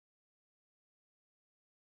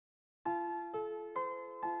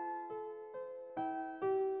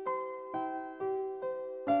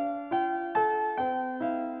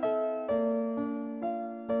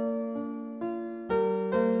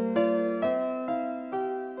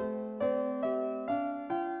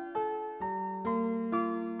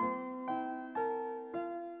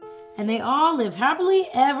and they all live happily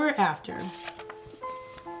ever after.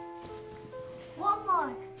 One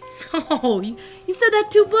more. Oh, you said that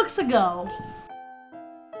 2 books ago.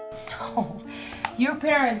 No, your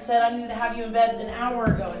parents said I need to have you in bed an hour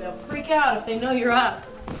ago, and they'll freak out if they know you're up.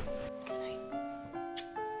 Good night.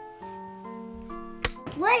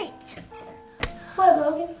 Wait. What,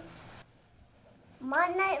 Logan? My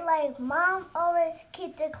nightlight. Mom always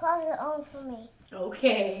keeps the closet on for me.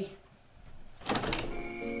 Okay.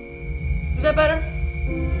 Is that better?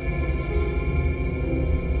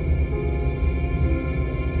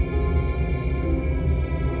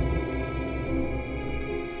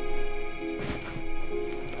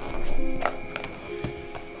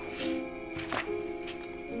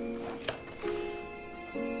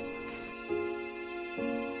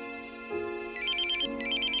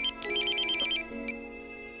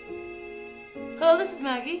 Hello, this is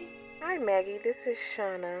Maggie. Hi, Maggie. This is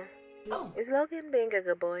Shauna. Oh. Is Logan being a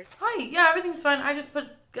good boy? Hi. Yeah, everything's fine. I just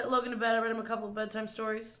got Logan to bed. I read him a couple of bedtime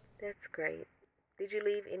stories. That's great. Did you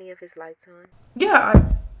leave any of his lights on?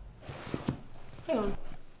 Yeah, hang on.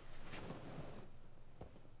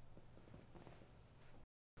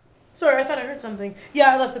 Sorry, I thought I heard something.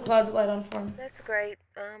 Yeah, I left the closet light on for him. That's great.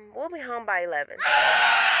 We'll be home by 11.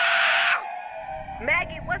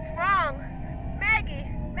 Maggie, what's wrong? Maggie!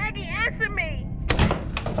 Maggie, answer me!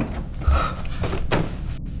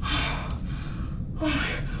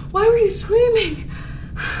 Why were you screaming?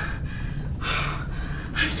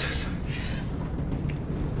 I'm so sorry.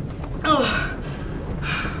 Oh.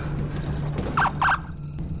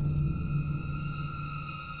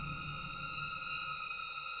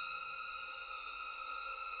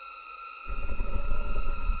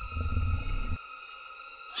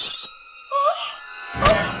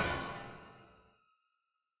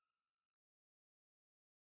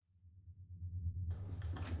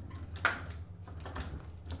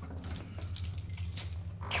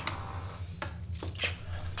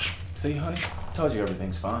 See, honey, I told you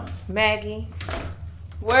everything's fine. Maggie,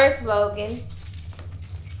 where's Logan?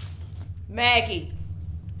 Maggie.